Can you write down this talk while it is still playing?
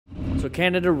So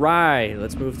Canada Rye,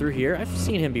 let's move through here. I've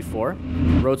seen him before.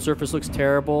 Road surface looks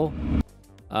terrible.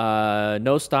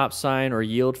 No stop sign or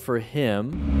yield for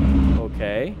him.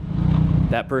 Okay.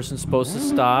 That person's supposed to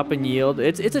stop and yield.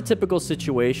 It's a typical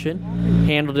situation.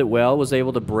 Handled it well, was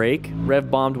able to brake.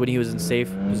 Rev bombed when he was in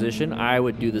safe position. I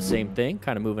would do the same thing.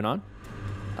 Kind of moving on.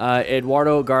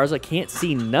 Eduardo Garza, can't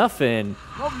see nothing.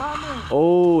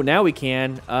 Oh, now we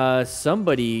can.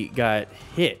 Somebody got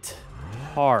hit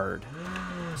hard.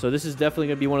 So this is definitely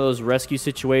going to be one of those rescue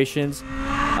situations.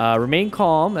 Remain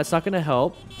calm. That's not going to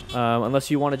help unless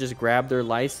you want to just grab their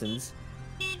license.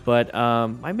 But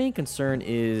my main concern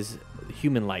is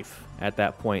human life at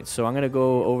that point. So I'm going to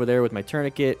go over there with my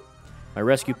tourniquet, my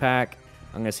rescue pack.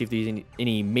 I'm going to see if there's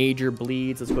any major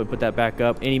bleeds. Let's go ahead and put that back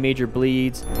up. Any major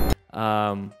bleeds.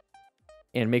 And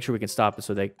make sure we can stop it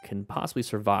so they can possibly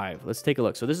survive. Let's take a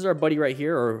look. So this is our buddy right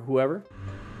here, or whoever.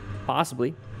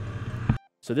 Possibly.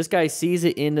 So this guy sees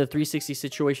it in the 360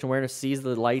 situation awareness, sees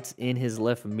the lights in his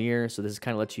left mirror. So this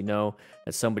kind of lets you know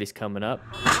that somebody's coming up.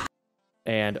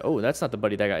 And, oh, that's not the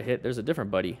buddy that got hit. There's a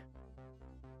different buddy.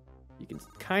 You can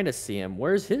kind of see him.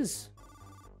 Where's his?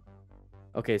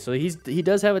 Okay, so he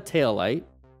does have a tail light.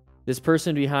 This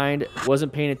person behind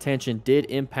wasn't paying attention, did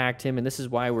impact him, and this is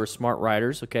why we're smart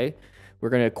riders, okay? We're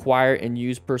going to acquire and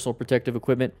use personal protective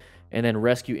equipment and then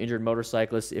rescue injured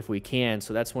motorcyclists if we can.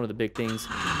 So that's one of the big things.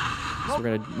 So we're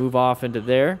going to move off into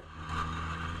there.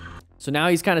 So now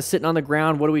he's kind of sitting on the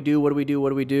ground. What do we do? What do we do? What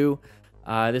do we do?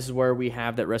 This is where we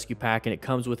have that rescue pack, and it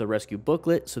comes with a rescue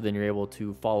booklet, so then you're able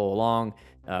to follow along.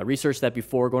 Research that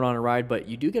before going on a ride, but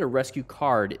you do get a rescue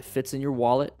card. It fits in your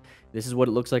wallet. This is what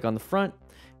it looks like on the front,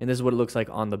 and this is what it looks like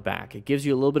on the back. It gives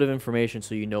you a little bit of information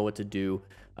so you know what to do.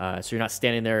 So you're not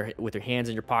standing there with your hands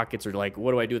in your pockets or like,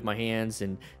 what do I do with my hands?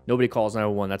 And nobody calls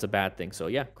 911. That's a bad thing. So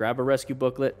yeah, grab a rescue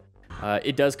booklet.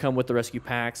 It does come with the rescue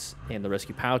packs and the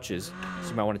rescue pouches, so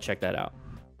you might want to check that out.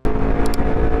 All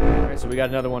right, so we got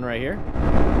another one right here.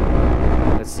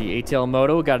 Let's see, ATL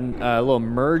Moto got a little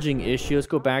merging issue. Let's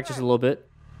go back just a little bit.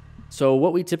 So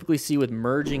what we typically see with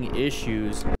merging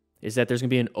issues is that there's going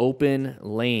to be an open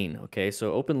lane, okay?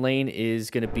 So open lane is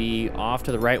going to be off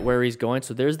to the right where he's going.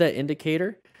 So there's that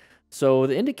indicator. So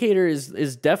the indicator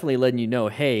is definitely letting you know,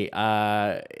 hey,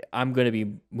 I'm going to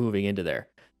be moving into there.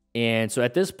 And so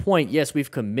at this point, yes,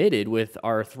 we've committed with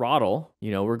our throttle.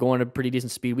 You know, we're going at a pretty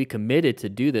decent speed. We committed to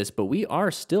do this, but we are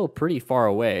still pretty far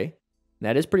away.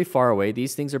 That is pretty far away.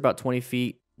 These things are about 20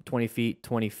 feet, 20 feet,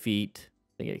 20 feet.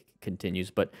 I think it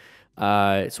continues, but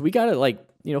so we got it like,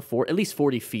 you know, at least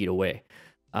 40 feet away.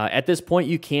 At this point,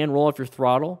 you can roll off your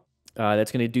throttle.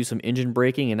 That's going to do some engine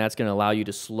braking, and that's going to allow you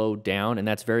to slow down, and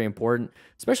that's very important,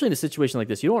 especially in a situation like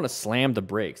this. You don't want to slam the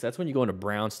brakes. That's when you go into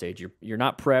brown stage. You're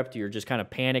not prepped. You're just kind of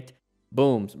panicked.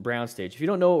 Boom, brown stage. If you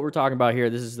don't know what we're talking about here,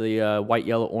 this is the white,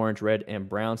 yellow, orange, red, and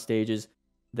brown stages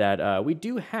that we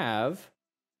do have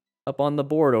up on the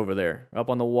board over there, up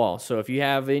on the wall. So if you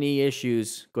have any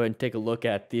issues, go ahead and take a look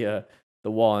at the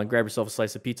wall and grab yourself a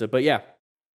slice of pizza. But yeah,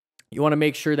 you want to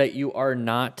make sure that you are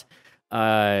not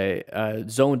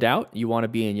zoned out. You want to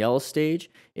be in yellow stage.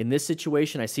 In this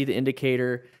situation, I see the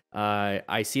indicator.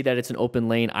 I see that it's an open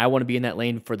lane. I want to be in that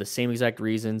lane for the same exact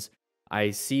reasons. I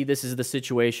see this is the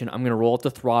situation. I'm going to roll up the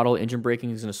throttle. Engine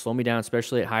braking is going to slow me down,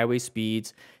 especially at highway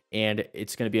speeds, and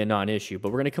it's going to be a non-issue.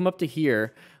 But we're going to come up to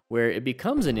here where it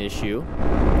becomes an issue.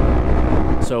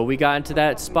 So we got into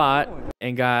that spot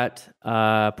and got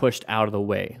pushed out of the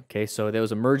way. Okay, so there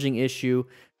was a merging issue.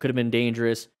 Could have been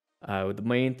dangerous. The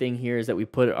main thing here is that we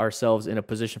put ourselves in a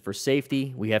position for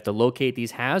safety. We have to locate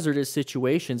these hazardous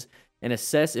situations and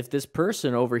assess if this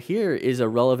person over here is a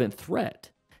relevant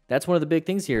threat. That's one of the big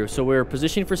things here. So we're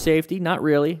positioning for safety. Not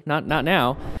really. Not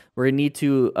now. We're going to need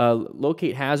to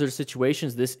locate hazardous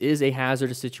situations. This is a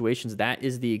hazardous situation. That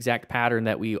is the exact pattern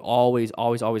that we always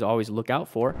look out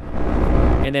for.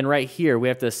 And then right here, we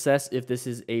have to assess if this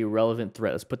is a relevant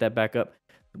threat. Let's put that back up.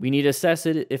 We need to assess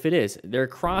it if it is. They're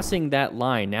crossing that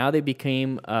line. Now they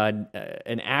became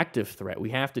an active threat.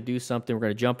 We have to do something. We're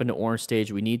going to jump into orange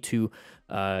stage. We need to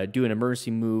do an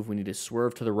emergency move. We need to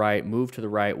swerve to the right, move to the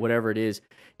right, whatever it is.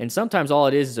 And sometimes all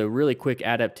it is a really quick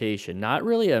adaptation. Not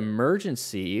really an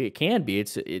emergency. It can be.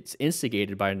 It's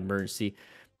instigated by an emergency.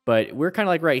 But we're kind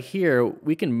of like right here.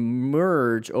 We can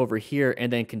merge over here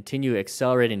and then continue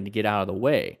accelerating to get out of the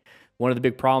way. One of the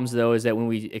big problems, though, is that when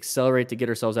we accelerate to get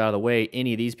ourselves out of the way,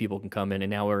 any of these people can come in,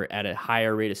 and now we're at a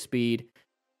higher rate of speed,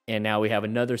 and now we have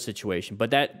another situation.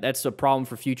 But that's a problem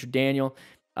for future Daniel.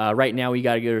 Right now, we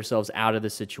got to get ourselves out of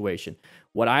this situation.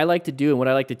 What I like to do and what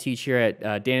I like to teach here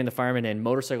at Dan and the Fireman and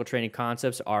Motorcycle Training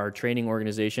Concepts, our training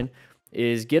organization,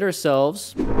 is get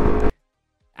ourselves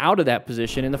out of that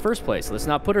position in the first place. Let's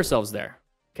not put ourselves there.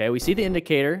 Okay, we see the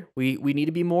indicator. We need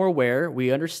to be more aware.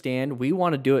 We understand. We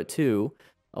want to do it too.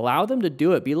 Allow them to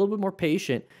do it. Be a little bit more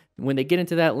patient. When they get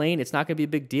into that lane, it's not going to be a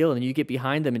big deal, and you get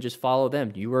behind them and just follow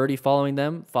them. You were already following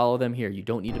them. Follow them here. You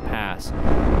don't need to pass.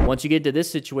 Once you get to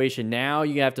this situation, now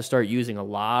you have to start using a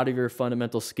lot of your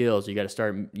fundamental skills. You got to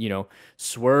start, you know,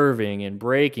 swerving and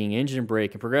braking, engine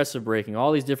braking, progressive braking,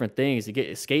 all these different things to get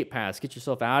escape paths, get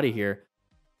yourself out of here.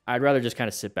 I'd rather just kind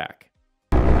of sit back.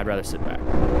 I'd rather sit back.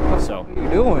 So, what are you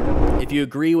doing? If you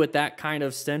agree with that kind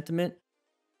of sentiment,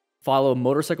 follow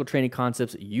Motorcycle Training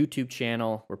Concepts YouTube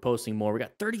channel. We're posting more. We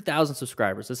got 30,000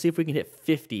 subscribers. Let's see if we can hit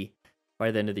 50 by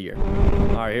the end of the year.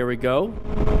 All right, here we go.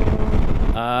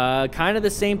 Kind of the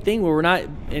same thing where we're not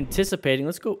anticipating.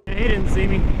 Let's go. He didn't see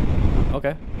me.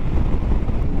 Okay.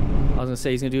 I was gonna say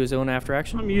he's gonna do his own after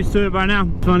action. I'm used to it by now.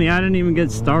 Funny, I didn't even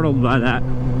get startled by that.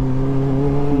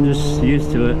 I'm just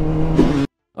used to it.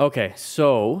 Okay,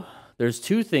 so there's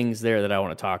two things there that I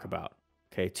want to talk about.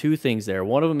 Okay, two things there.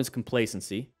 One of them is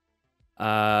complacency.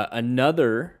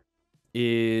 Another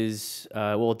is,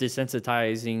 well,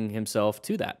 desensitizing himself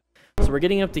to that. So we're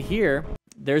getting up to here.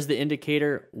 There's the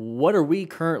indicator. What are we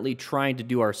currently trying to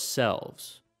do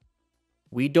ourselves?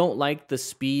 We don't like the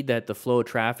speed that the flow of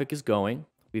traffic is going.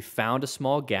 We found a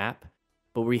small gap,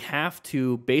 but we have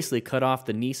to basically cut off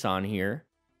the Nissan here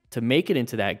to make it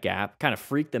into that gap, kind of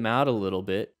freak them out a little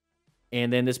bit.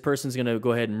 And then this person's going to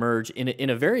go ahead and merge in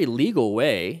a very legal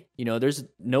way. You know, there's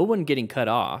no one getting cut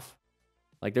off.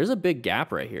 Like, there's a big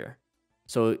gap right here.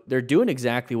 So they're doing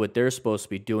exactly what they're supposed to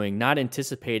be doing, not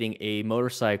anticipating a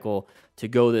motorcycle to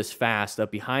go this fast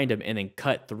up behind them and then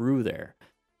cut through there.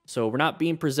 So we're not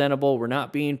being presentable. We're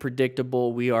not being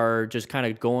predictable. We are just kind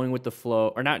of going with the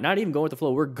flow, or not even going with the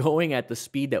flow. We're going at the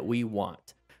speed that we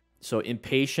want. So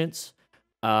impatience,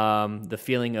 the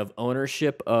feeling of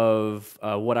ownership of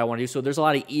what I want to do. So there's a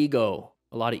lot of ego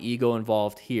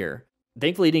involved here.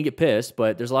 Thankfully, he didn't get pissed,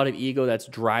 but there's a lot of ego that's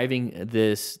driving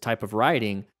this type of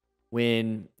riding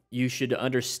when you should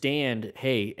understand,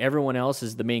 hey, everyone else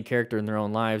is the main character in their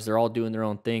own lives. They're all doing their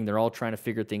own thing. They're all trying to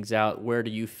figure things out. Where do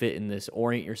you fit in this?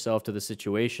 Orient yourself to the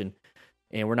situation.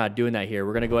 And we're not doing that here.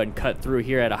 We're going to go ahead and cut through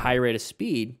here at a high rate of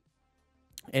speed.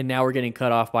 And now we're getting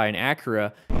cut off by an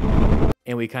Acura,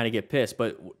 and we kind of get pissed.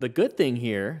 But the good thing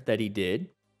here that he did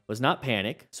was not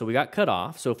panic. So we got cut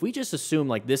off. So if we just assume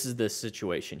like this is the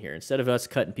situation here, instead of us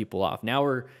cutting people off, now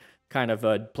we're kind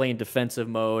of playing defensive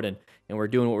mode and we're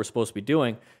doing what we're supposed to be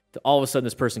doing. All of a sudden,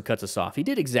 this person cuts us off. He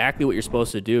did exactly what you're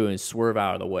supposed to do and swerve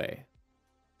out of the way.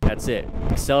 That's it.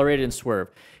 Accelerated and swerve.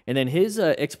 And then his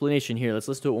explanation here, let's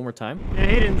listen to it one more time. Yeah,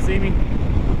 he didn't see me.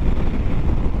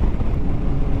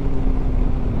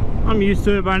 I'm used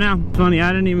to it by now. Funny,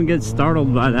 I didn't even get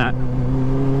startled by that.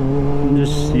 I'm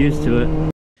just used to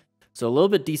it. So a little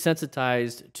bit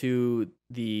desensitized to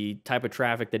the type of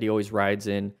traffic that he always rides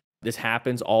in. This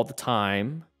happens all the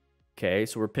time. Okay,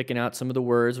 so we're picking out some of the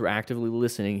words. We're actively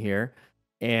listening here.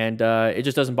 And it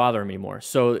just doesn't bother him anymore.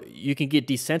 So you can get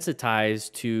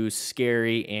desensitized to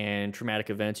scary and traumatic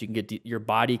events. You can get your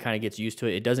body kind of gets used to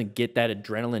it. It doesn't get that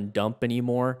adrenaline dump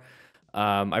anymore.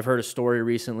 I've heard a story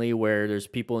recently where there's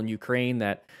people in Ukraine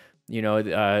that, you know,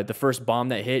 the first bomb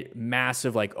that hit,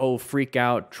 massive, like, oh, freak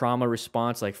out, trauma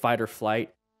response, like fight or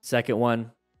flight. Second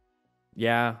one,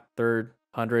 yeah. Third,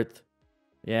 100th,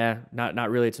 yeah, not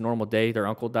really. It's a normal day. Their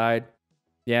uncle died.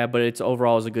 Yeah, but it's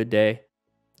overall is a good day.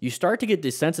 You start to get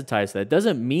desensitized to that. It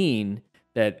doesn't mean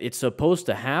that it's supposed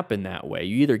to happen that way.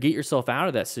 You either get yourself out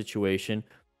of that situation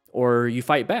or you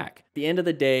fight back. At the end of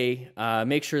the day,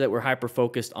 make sure that we're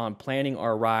hyper-focused on planning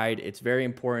our ride. It's very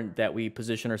important that we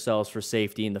position ourselves for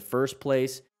safety in the first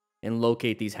place and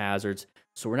locate these hazards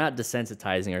so we're not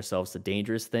desensitizing ourselves to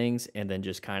dangerous things and then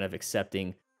just kind of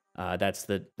accepting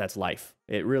that's life.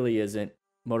 It really isn't.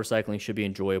 Motorcycling should be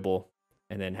enjoyable,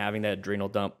 and then having that adrenal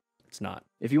dump, it's not.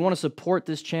 If you want to support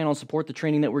this channel, support the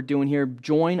training that we're doing here,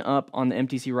 join up on the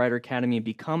MTC Rider Academy and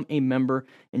become a member,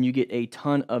 and you get a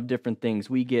ton of different things.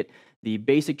 We get the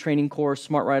basic training course,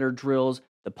 Smart Rider drills,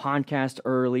 the podcast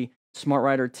early, Smart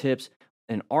Rider tips,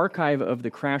 an archive of the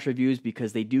crash reviews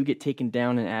because they do get taken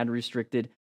down and ad restricted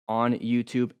on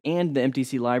YouTube, and the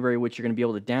MTC library, which you're going to be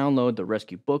able to download, the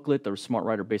rescue booklet, the Smart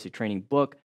Rider basic training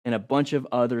book, and a bunch of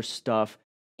other stuff.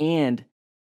 And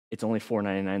it's only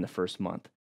 $4.99 the first month.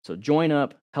 So join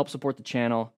up, help support the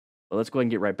channel. But let's go ahead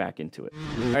and get right back into it.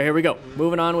 All right, here we go.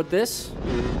 Moving on with this.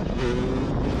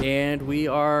 And we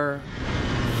are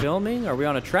filming. Are we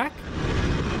on a track?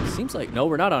 Seems like, no,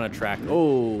 we're not on a track.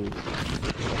 Oh.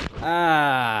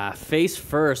 Face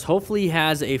first. Hopefully he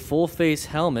has a full face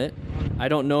helmet. I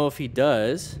don't know if he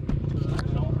does.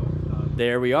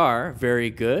 There we are. Very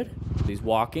good. He's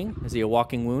walking. Is he a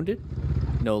walking wounded?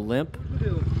 No limp.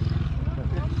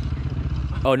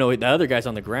 Oh, no, the other guy's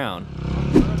on the ground.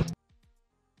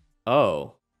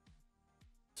 Oh.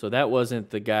 So that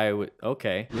wasn't the guy with...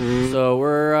 Okay. So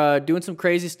we're doing some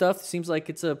crazy stuff. Seems like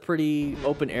it's a pretty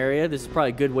open area. This is probably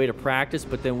a good way to practice,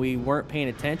 but then we weren't paying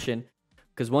attention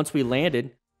because once we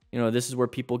landed, you know, this is where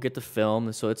people get to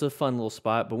film. So it's a fun little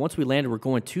spot. But once we landed, we're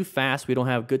going too fast. We don't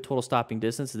have good total stopping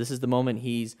distance. This is the moment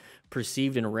he's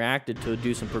perceived and reacted to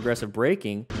do some progressive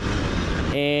braking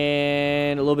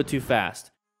and a little bit too fast.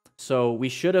 So we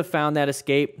should have found that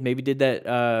escape, maybe did that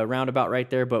roundabout right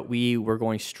there, but we were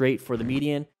going straight for the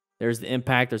median. There's the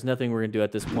impact. There's nothing we're going to do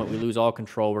at this point. We lose all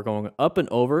control. We're going up and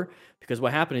over because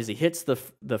what happened is he hits the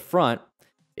front,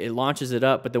 it launches it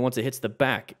up, but then once it hits the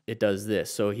back, it does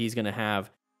this. So he's going to have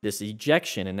this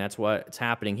ejection, and that's what's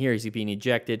happening here. He's being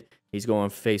ejected. He's going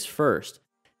face first.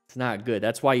 It's not good.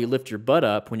 That's why you lift your butt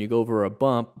up when you go over a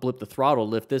bump, blip the throttle,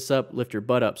 lift this up, lift your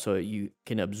butt up so you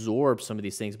can absorb some of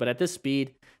these things. But at this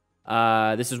speed...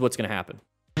 this is what's going to happen.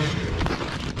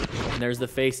 And there's the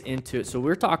face into it. So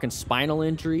we're talking spinal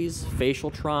injuries, facial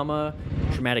trauma,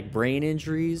 traumatic brain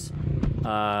injuries,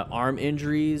 arm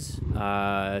injuries,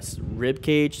 rib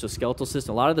cage, so skeletal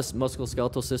system. A lot of this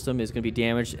musculoskeletal system is going to be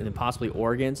damaged and then possibly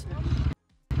organs.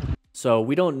 So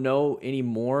we don't know any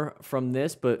more from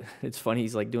this, but it's funny.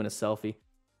 He's like doing a selfie.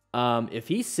 If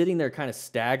he's sitting there kind of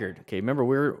staggered, okay, remember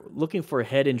we're looking for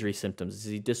head injury symptoms. Is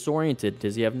he disoriented?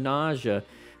 Does he have nausea?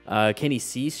 Can he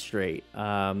see straight?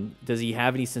 Does he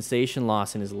have any sensation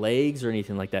loss in his legs or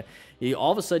anything like that?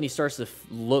 All of a sudden, he starts to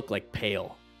look like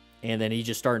pale. And then he's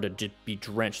just starting to be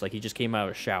drenched, like he just came out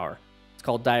of a shower. It's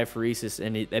called diaphoresis,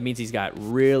 and that means he's got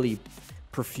really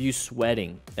profuse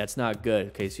sweating. That's not good.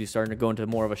 Okay, so he's starting to go into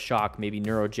more of a shock, maybe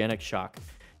neurogenic shock.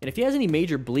 And if he has any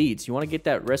major bleeds, you want to get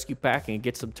that rescue packing and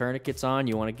get some tourniquets on.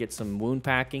 You want to get some wound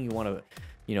packing. You want to,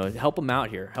 you know, help him out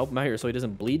here. Help him out here so he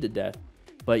doesn't bleed to death.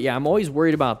 But yeah, I'm always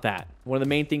worried about that. One of the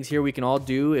main things here we can all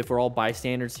do if we're all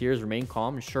bystanders here is remain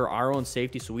calm, ensure our own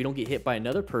safety so we don't get hit by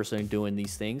another person doing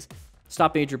these things.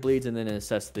 Stop major bleeds and then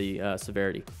assess the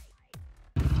severity.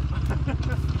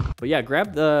 But yeah,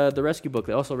 grab the rescue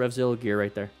booklet. Also RevZilla gear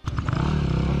right there.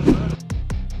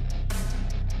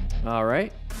 All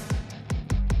right.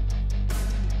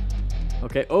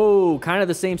 Okay. Oh, kind of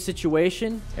the same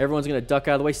situation. Everyone's going to duck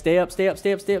out of the way. Stay up, stay up,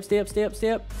 stay up, stay up, stay up, stay up, stay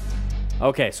up.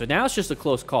 Okay, so now it's just a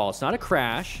close call. It's not a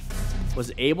crash.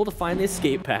 Was able to find the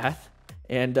escape path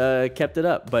and kept it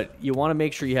up. But you want to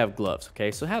make sure you have gloves, okay?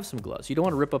 So have some gloves. You don't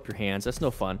want to rip up your hands. That's no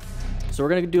fun. So we're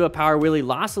going to do a power wheelie.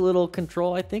 Lost a little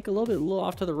control, I think. A little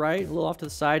off to the right, a little off to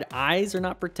the side. Eyes are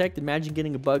not protected. Imagine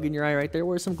getting a bug in your eye right there.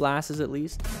 Wear some glasses at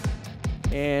least.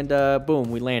 And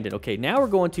boom, we landed. Okay, now we're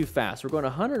going too fast. We're going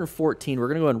 114. We're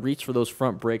going to go and reach for those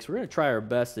front brakes. We're going to try our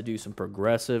best to do some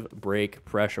progressive brake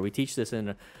pressure. We teach this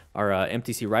in our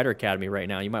MTC Rider Academy right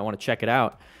now. You might want to check it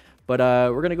out. But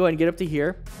we're going to go ahead and get up to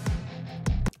here.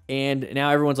 And now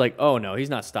everyone's like, oh, no, he's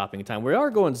not stopping in time. We are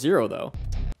going 0, though.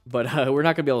 But we're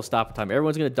not going to be able to stop in time.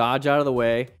 Everyone's going to dodge out of the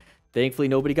way. Thankfully,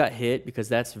 nobody got hit because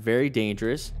that's very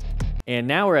dangerous. And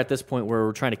now we're at this point where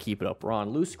we're trying to keep it up. We're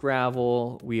on loose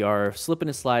gravel. We are slipping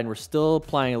and sliding. We're still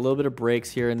applying a little bit of brakes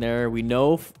here and there. We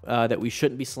know that we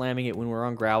shouldn't be slamming it when we're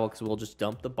on gravel because we'll just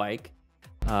dump the bike.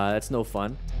 That's no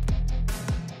fun.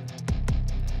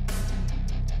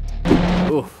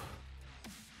 Oof.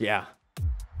 Yeah.